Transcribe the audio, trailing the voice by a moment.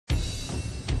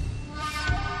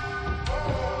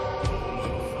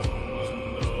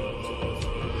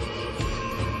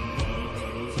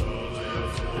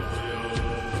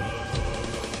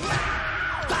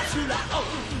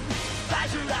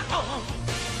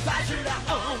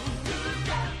Bajulaon,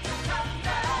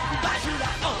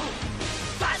 Bajulaon,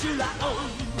 Bajulaon,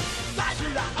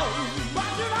 Bajulaon,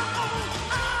 Bajulaon.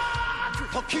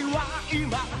 時は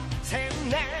今千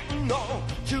年の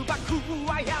呪縛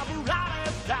は破ら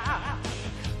れた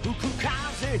吹く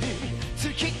風に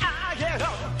突き上げろ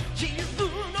自由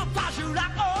のバジュラ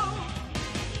を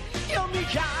蘇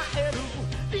る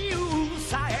理由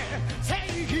さえ正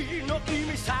義の意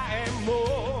味さえ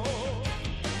も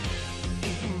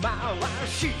今は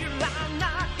知らな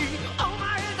いお前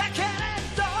だけれ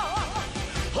ど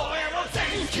吠えろ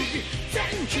前期前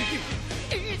期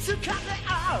いつかで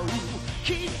会う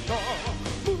きっと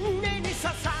胸に刺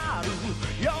さ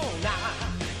るような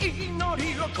祈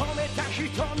りを込めた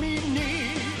瞳に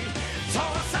そう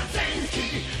さ前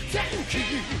期前期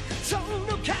その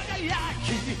輝き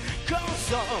こそ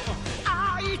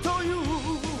愛という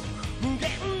無限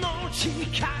の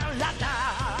力だ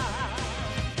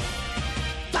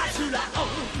バジュラオン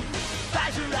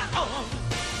バジュラオン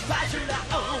バジュラ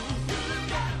オン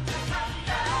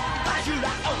バジュラ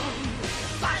オン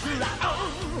バジュラオ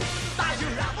ンバジ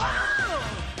ュラオン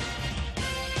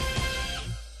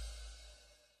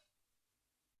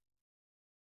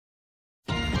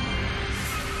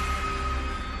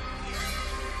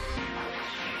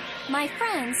My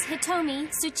friends, Hitomi,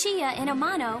 Tsuchiya, and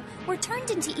Amano were turned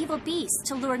into evil beasts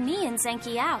to lure me and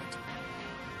Zenki out.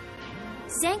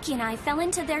 Zenki and I fell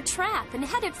into their trap and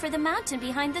headed for the mountain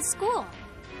behind the school.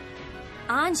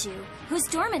 Anju, whose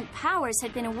dormant powers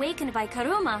had been awakened by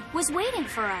Karuma, was waiting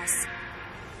for us.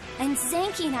 And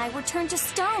Zenki and I were turned to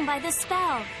stone by the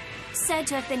spell, said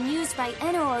to have been used by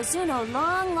Eno Ozuno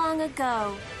long, long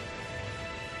ago.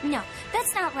 No,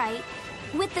 that's not right.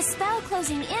 With the spell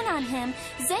closing in on him,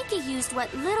 Zenki used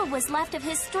what little was left of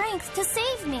his strength to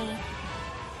save me.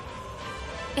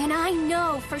 And I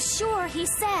know for sure he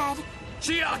said...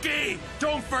 Chiaki!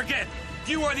 Don't forget!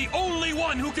 You are the only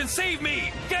one who can save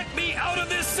me! Get me out of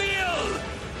this seal!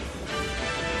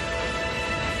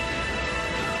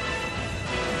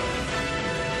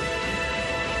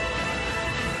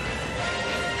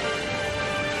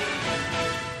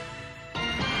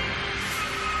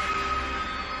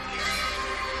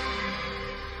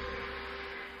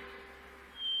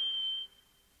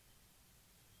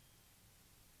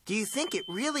 Do you think it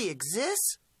really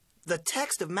exists? The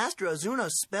text of Master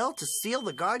Ozuno's spell to seal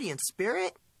the guardian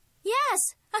spirit? Yes,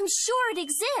 I'm sure it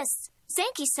exists.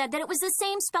 Zenki said that it was the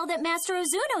same spell that Master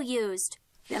Ozuno used.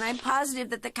 Then I'm positive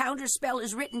that the counter spell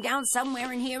is written down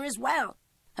somewhere in here as well.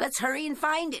 Let's hurry and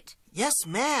find it. Yes,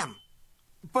 ma'am.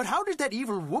 But how did that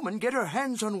evil woman get her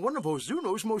hands on one of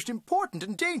Ozuno's most important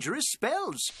and dangerous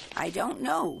spells? I don't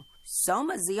know.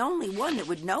 Soma's the only one that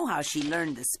would know how she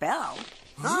learned the spell.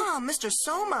 Ah, Mr.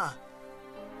 Soma.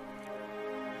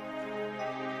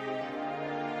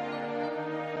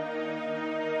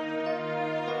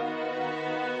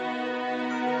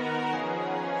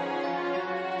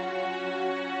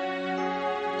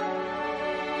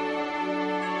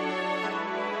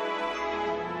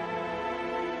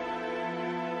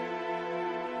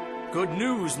 Good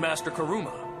news, Master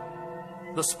Karuma.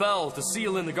 The spell to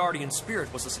seal in the Guardian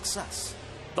Spirit was a success.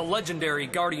 The legendary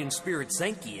Guardian Spirit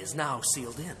Zenki is now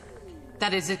sealed in.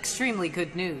 That is extremely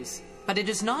good news, but it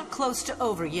is not close to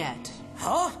over yet.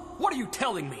 Huh? What are you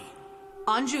telling me?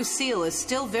 Anju's seal is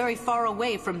still very far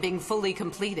away from being fully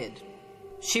completed.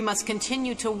 She must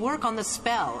continue to work on the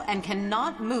spell and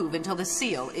cannot move until the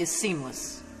seal is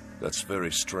seamless. That's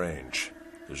very strange.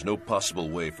 There's no possible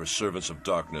way for servants of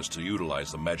darkness to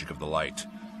utilize the magic of the light.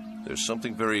 There's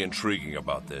something very intriguing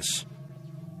about this.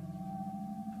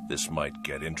 This might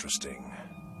get interesting.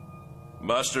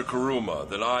 Master Karuma,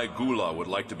 then I, Gula, would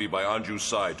like to be by Anju's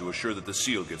side to assure that the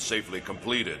seal gets safely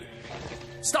completed.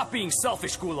 Stop being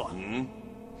selfish, Gula.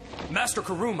 Master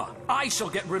Karuma, I shall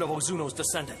get rid of Ozuno's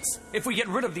descendants. If we get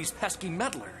rid of these pesky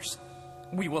meddlers,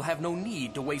 we will have no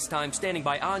need to waste time standing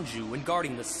by Anju and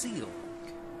guarding the seal.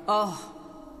 Oh,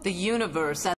 the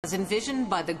universe as envisioned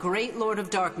by the great Lord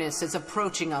of Darkness is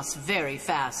approaching us very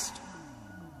fast.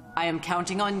 I am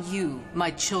counting on you, my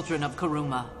children of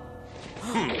Karuma.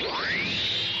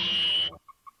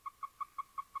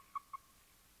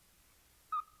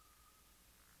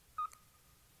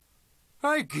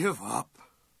 I give up.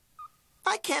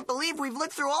 I can't believe we've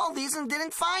looked through all these and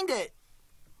didn't find it.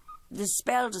 The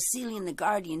spell to sealing the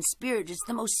guardian spirit is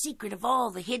the most secret of all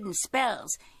the hidden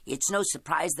spells. It's no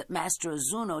surprise that Master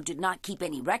Ozuno did not keep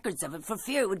any records of it for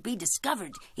fear it would be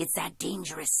discovered. It's that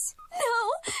dangerous.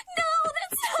 No,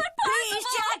 that's not possible! Please,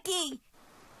 Jackie!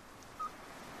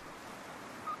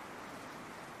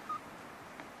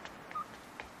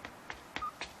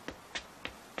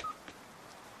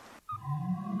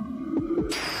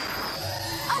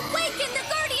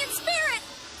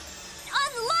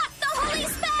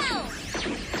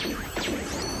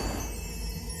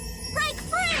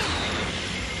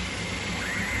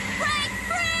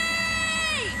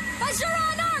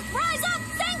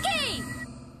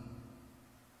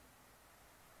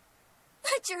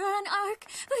 Vacheron Arc,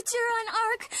 Vacheron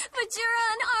Arc,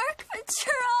 Vacheron Arc,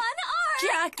 Vacheron Arc!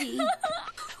 Jackie!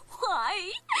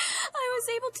 Why? I was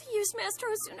able to use Master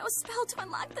Ozuno's spell to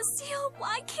unlock the seal.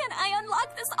 Why can't I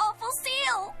unlock this awful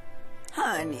seal?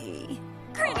 Honey.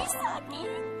 Granny Saki.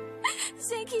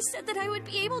 Zanki said that I would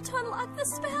be able to unlock the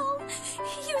spell.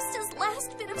 He used his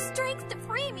last bit of strength to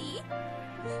free me.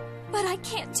 But I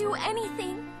can't do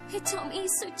anything. Hitomi,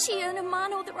 Tsuchiya, and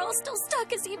Amano, they're all still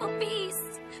stuck as evil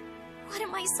beasts. What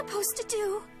am I supposed to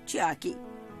do? Jackie,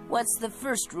 what's the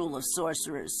first rule of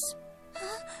sorcerers?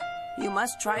 Huh? You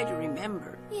must try to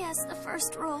remember. Yes, the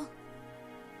first rule.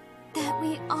 That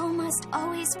we all must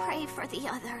always pray for the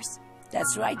others.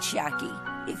 That's right, Jackie.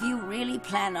 If you really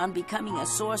plan on becoming a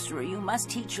sorcerer, you must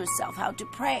teach yourself how to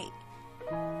pray.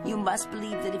 You must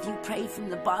believe that if you pray from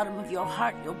the bottom of your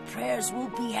heart, your prayers will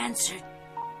be answered.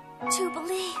 To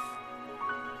believe.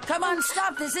 Come on,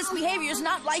 stop this. This behavior is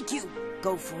not like you.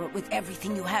 Go for it with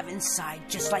everything you have inside,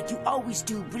 just like you always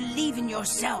do. Believe in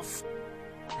yourself.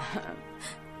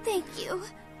 Thank you.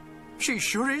 She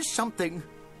sure is something.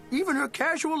 Even her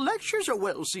casual lectures are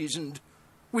well-seasoned.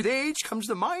 With age comes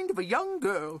the mind of a young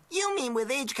girl. You mean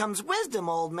with age comes wisdom,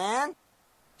 old man?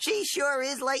 She sure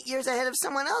is light years ahead of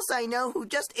someone else I know who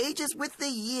just ages with the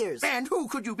years. And who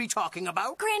could you be talking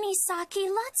about? Granny Saki,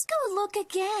 let's go look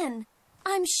again.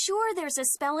 I'm sure there's a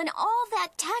spell in all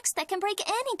that text that can break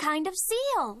any kind of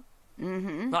seal.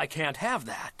 Mm-hmm. I can't have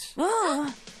that.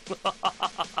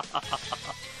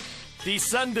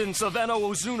 Descendants of Eno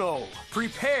Ozuno,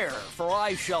 prepare, for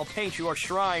I shall paint your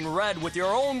shrine red with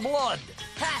your own blood.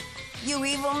 Ha! You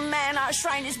evil man, our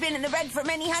shrine has been in the red for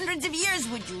many hundreds of years.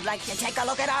 Would you like to take a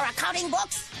look at our accounting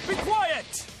books? Be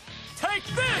quiet! Take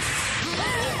this!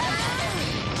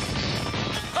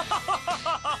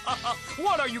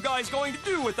 What are you guys going to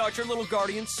do without your little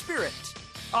guardian spirit?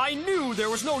 I knew there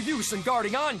was no use in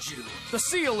guarding Anju. The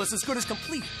seal is as good as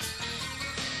complete.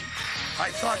 I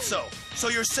thought so. So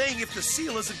you're saying if the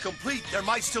seal isn't complete, there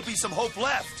might still be some hope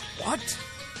left? What?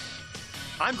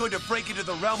 I'm going to break into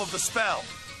the realm of the spell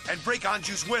and break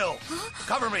Anju's will.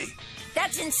 Cover me.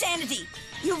 That's insanity.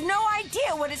 You've no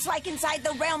idea what it's like inside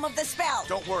the realm of the spell.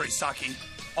 Don't worry, Saki.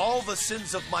 All the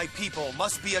sins of my people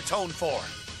must be atoned for.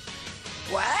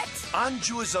 What?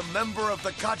 Anju is a member of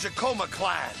the Kajikoma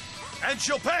clan, and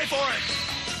she'll pay for it.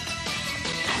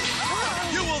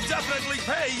 You will definitely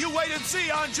pay. You wait and see,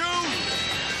 Anju.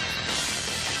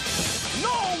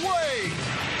 No way!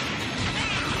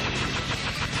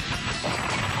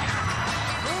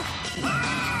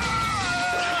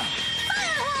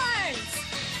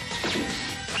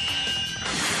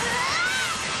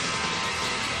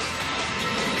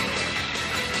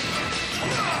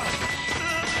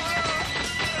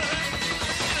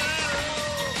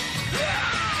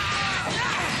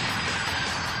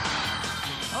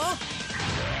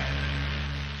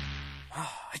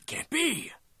 It can't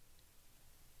be.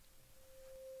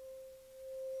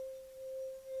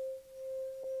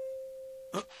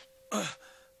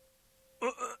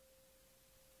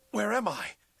 Where am I?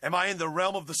 Am I in the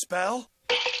realm of the spell?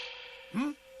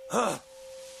 Huh?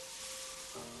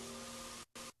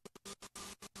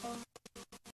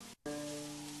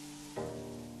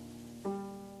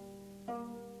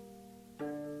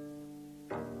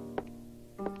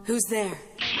 Who's there?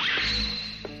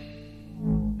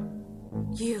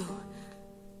 You.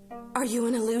 Are you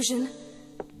an illusion?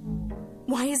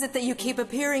 Why is it that you keep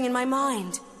appearing in my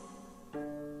mind?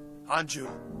 Anju,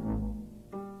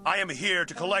 I am here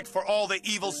to collect for all the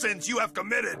evil sins you have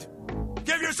committed.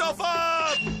 Give yourself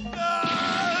up!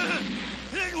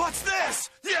 What's this?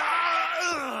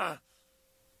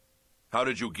 How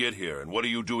did you get here, and what are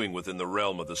you doing within the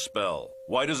realm of the spell?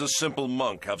 Why does a simple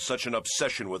monk have such an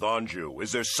obsession with Anju?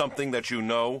 Is there something that you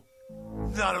know?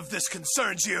 None of this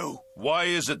concerns you. Why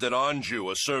is it that Anju,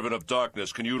 a servant of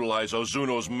darkness, can utilize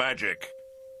Ozuno's magic?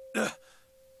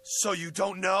 So you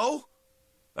don't know?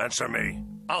 Answer me.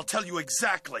 I'll tell you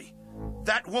exactly.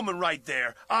 That woman right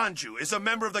there, Anju, is a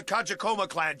member of the Kajikoma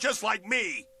clan, just like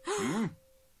me.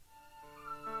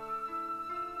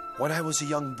 When I was a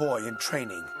young boy in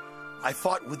training, I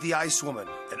fought with the Ice Woman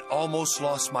and almost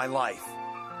lost my life.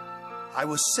 I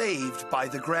was saved by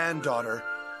the granddaughter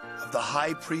of the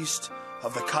High Priest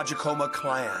of the Kajikoma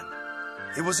clan.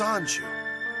 It was Anju.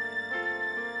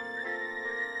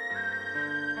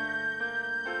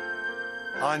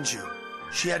 Anju.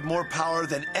 She had more power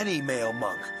than any male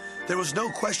monk. There was no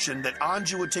question that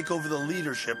Anju would take over the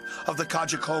leadership of the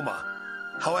Kajikoma.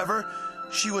 However,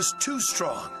 she was too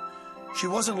strong. She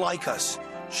wasn't like us.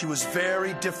 She was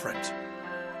very different.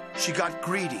 She got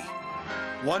greedy.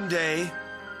 One day,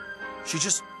 she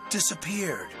just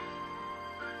disappeared.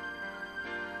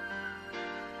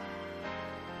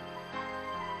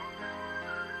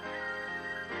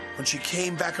 When she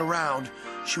came back around,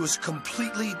 she was a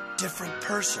completely different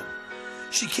person.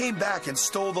 She came back and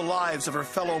stole the lives of her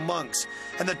fellow monks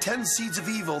and the 10 seeds of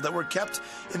evil that were kept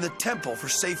in the temple for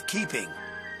safekeeping.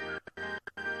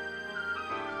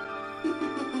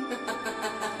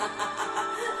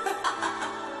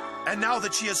 And now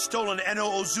that she has stolen Eno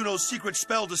Ozuno's secret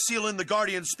spell to seal in the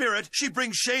guardian spirit, she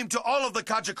brings shame to all of the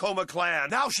Kajikoma clan.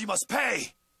 Now she must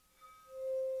pay!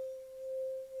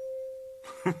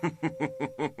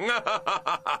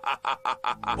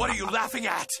 What are you laughing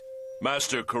at?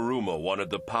 Master Kuruma wanted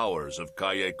the powers of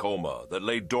Kagekoma that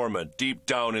lay dormant deep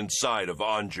down inside of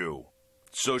Anju.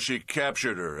 So she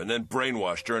captured her and then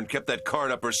brainwashed her and kept that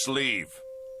card up her sleeve.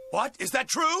 What? Is that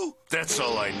true? That's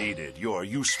all I needed. Your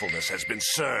usefulness has been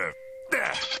served.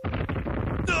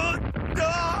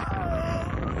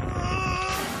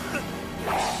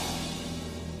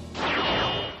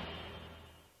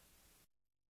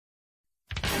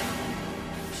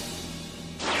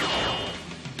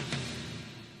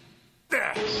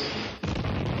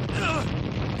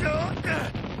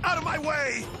 Out of my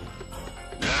way!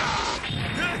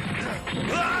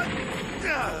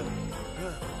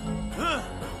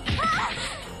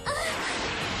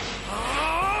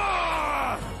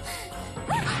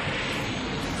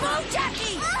 Move,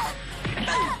 Jackie!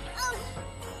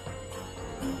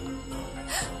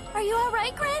 Are you all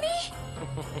right, Granny?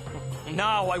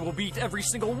 Now I will beat every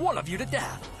single one of you to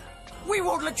death. We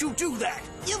won't let you do that.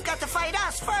 You've got to fight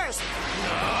us first.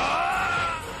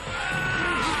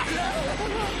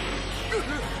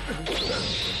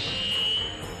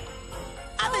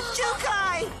 Abed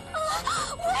Jukai!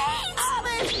 Wait!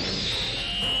 Abed!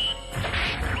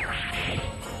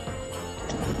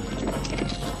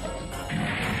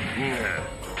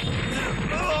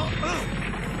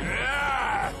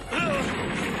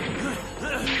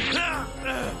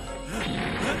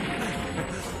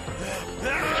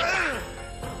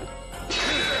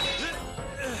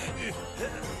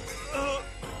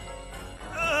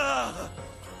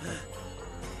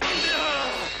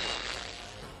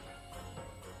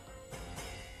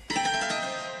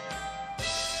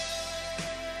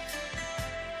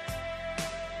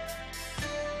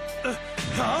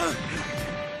 Huh?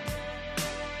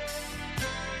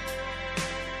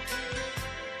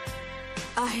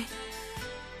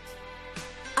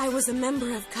 I was a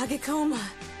member of Kagekoma.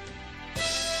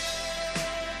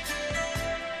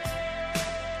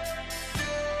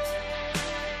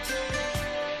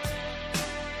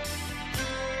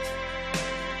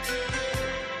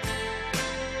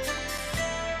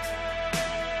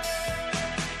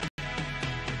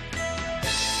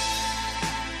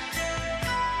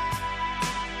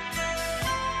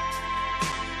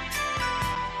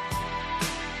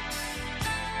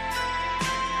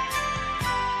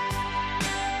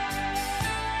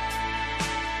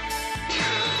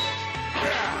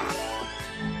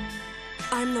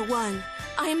 I'm the one.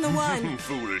 I'm the one.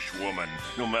 Foolish woman.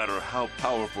 No matter how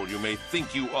powerful you may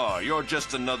think you are, you're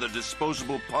just another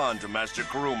disposable pawn to Master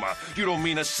Kuruma. You don't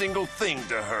mean a single thing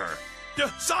to her.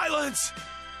 Silence!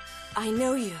 I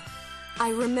know you.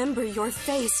 I remember your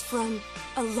face from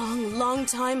a long, long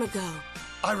time ago.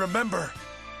 I remember.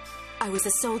 I was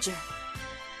a soldier.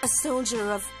 A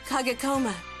soldier of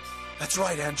Kagekoma. That's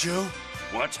right, Anju.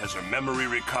 What? Has her memory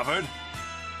recovered?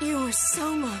 You were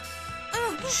Soma.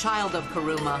 Child of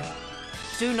Kuruma.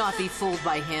 Do not be fooled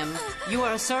by him. You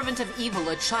are a servant of evil,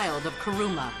 a child of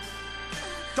Kuruma.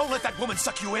 Don't let that woman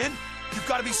suck you in. You've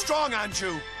got to be strong,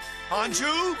 Anju.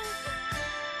 Anju?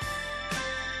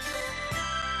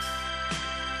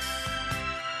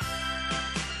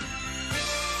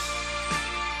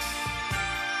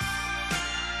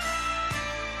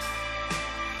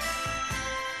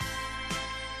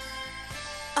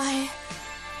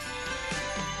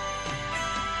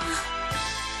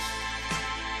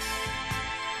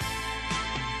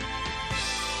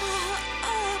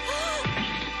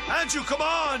 Anju, come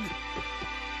on!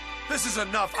 This is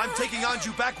enough. I'm taking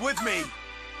Anju back with me.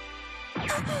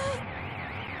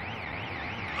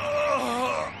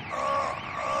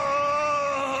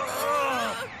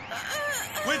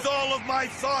 With all of my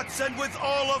thoughts and with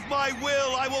all of my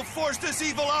will, I will force this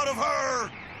evil out of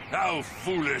her! How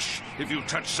foolish. If you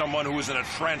touch someone who is in a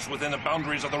trance within the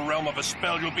boundaries of the realm of a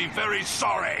spell, you'll be very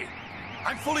sorry.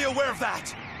 I'm fully aware of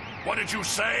that. What did you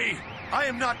say? I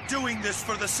am not doing this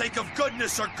for the sake of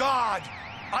goodness or God.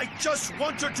 I just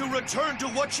want her to return to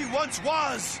what she once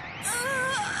was.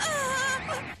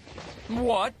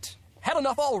 What? Had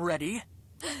enough already?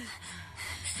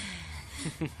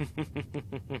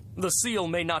 The seal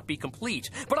may not be complete,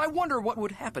 but I wonder what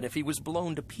would happen if he was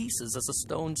blown to pieces as a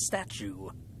stone statue.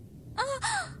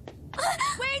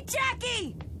 Wait,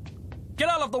 Jackie! Get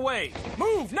out of the way!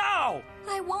 Move, now!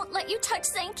 I won't let you touch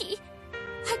Zenki.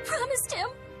 I promised him.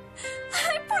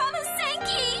 I promised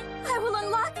Zenki! I will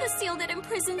unlock the seal that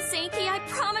imprisons Zenki. I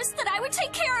promised that I would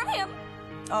take care of him.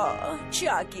 Oh,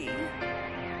 Chucky.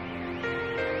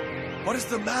 What is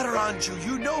the matter, Anju?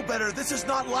 You know better. This is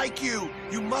not like you.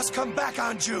 You must come back,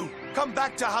 Anju. Come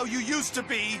back to how you used to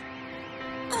be.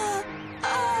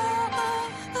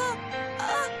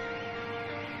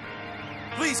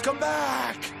 Please come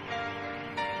back.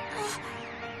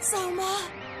 Soma.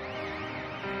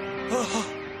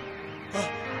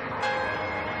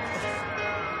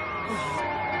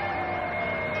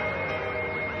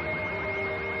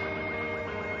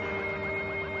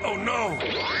 Oh, no!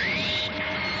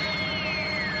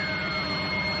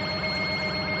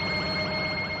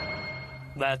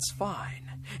 That's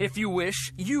fine. If you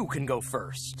wish, you can go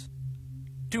first.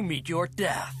 To meet your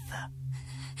death.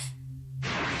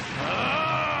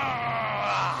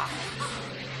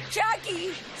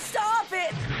 Chucky, stop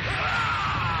it!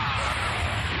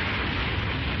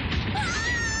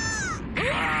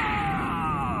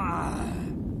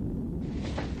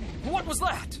 What was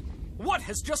that? What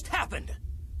has just happened?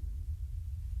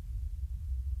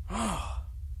 The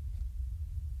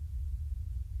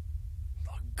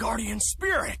Guardian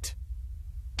Spirit!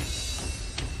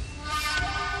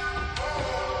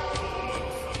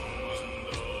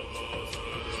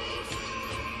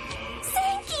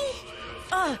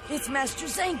 It's Master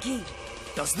Zenki.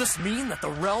 Does this mean that the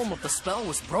realm of the spell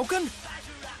was broken?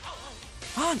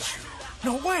 Anju,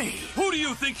 no way! Who do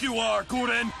you think you are,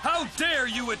 Guren? How dare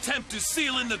you attempt to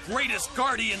seal in the greatest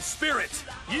guardian spirit?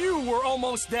 You were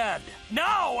almost dead.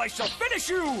 Now I shall finish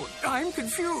you! I'm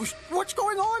confused. What's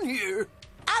going on here?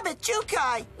 Abbot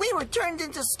Jukai, we were turned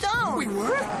into stone. We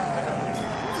were?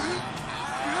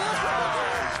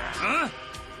 Huh?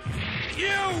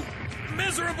 You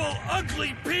miserable,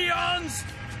 ugly peons!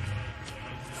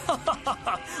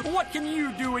 What can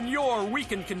you do in your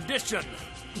weakened condition?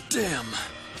 Damn.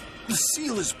 The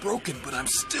seal is broken, but I'm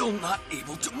still not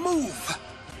able to move.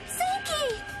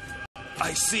 Zenki!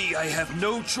 I see I have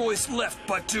no choice left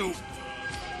but to...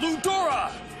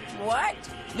 Ludora! What?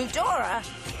 Ludora?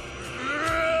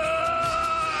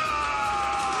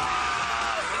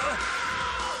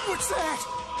 What's that?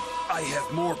 I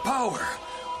have more power.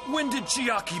 When did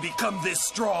Chiaki become this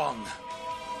strong?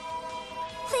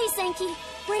 Please, Zenki,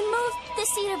 remove the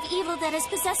seed of evil that is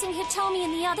possessing Hitomi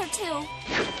and the other two.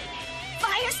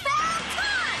 Fire spell,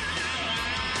 con!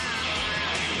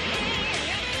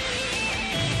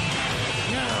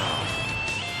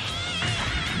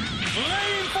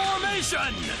 Flame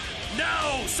formation!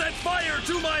 Now set fire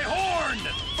to my horn!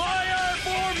 Fire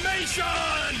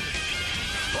formation!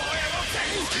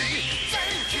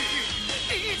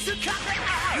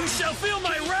 You shall feel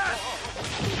my wrath!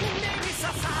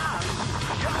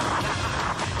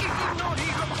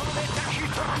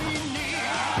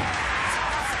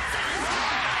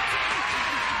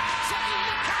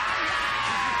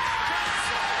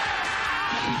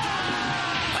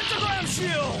 Pentagram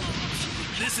shield!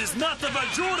 This is not the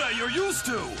Vajura you're used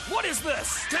to! What is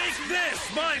this? Take this,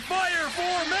 my fire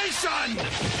formation!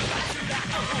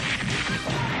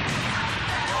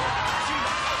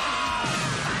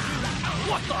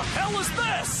 What the hell is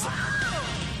this?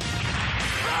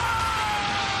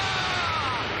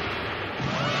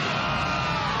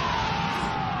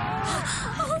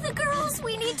 Oh, the girls,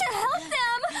 we need to help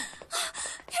them!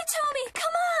 Hitomi,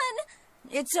 come on!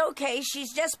 It's okay,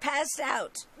 she's just passed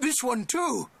out. This one,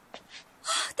 too.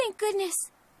 Thank goodness.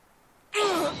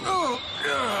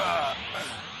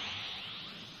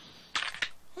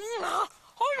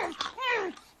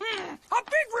 A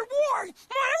big reward!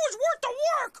 It was worth the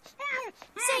work!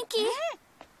 Zenki,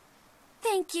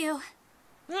 thank you.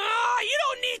 You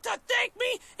don't need to thank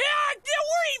me!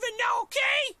 We're even now,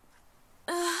 okay?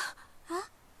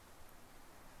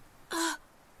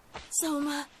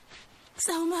 Soma.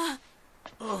 Soma.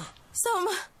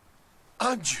 Soma.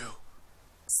 Anju.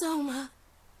 Soma.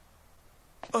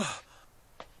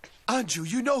 Anju,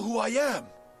 you know who I am.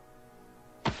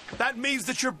 That means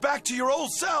that you're back to your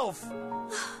old self.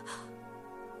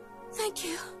 Thank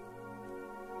you.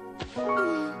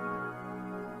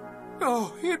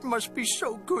 Oh, it must be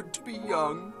so good to be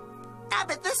young.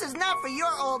 Abbot, this is not for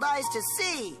your old eyes to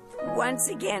see. Once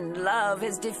again, love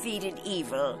has defeated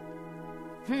evil.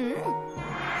 What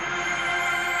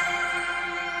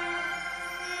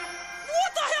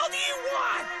the hell do you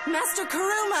want? Master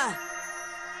Karuma!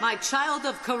 My child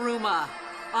of Karuma,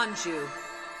 Anju,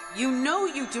 you know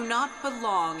you do not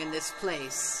belong in this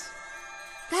place.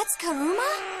 That's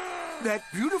Karuma? That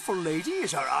beautiful lady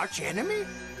is our arch enemy?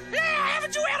 Yeah,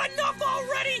 haven't you had enough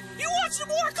already? You want want some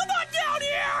more? Come on down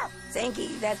here!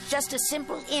 Zenki, that's just a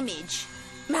simple image.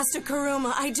 Master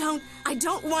Kuruma, I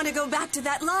don't want to go back to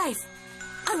that life.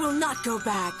 I will not go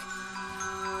back.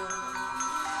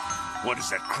 What is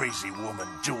that crazy woman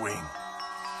doing?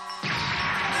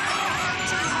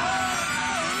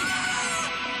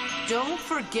 Don't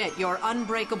forget your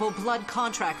unbreakable blood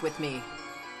contract with me.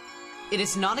 It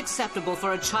is not acceptable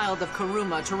for a child of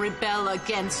Kuruma to rebel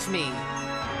against me.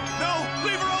 No!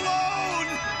 Leave her alone!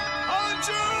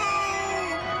 Anju!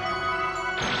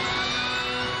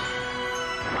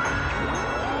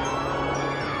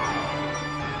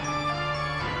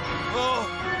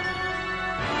 Oh!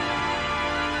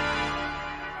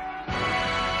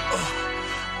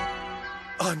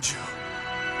 Anju.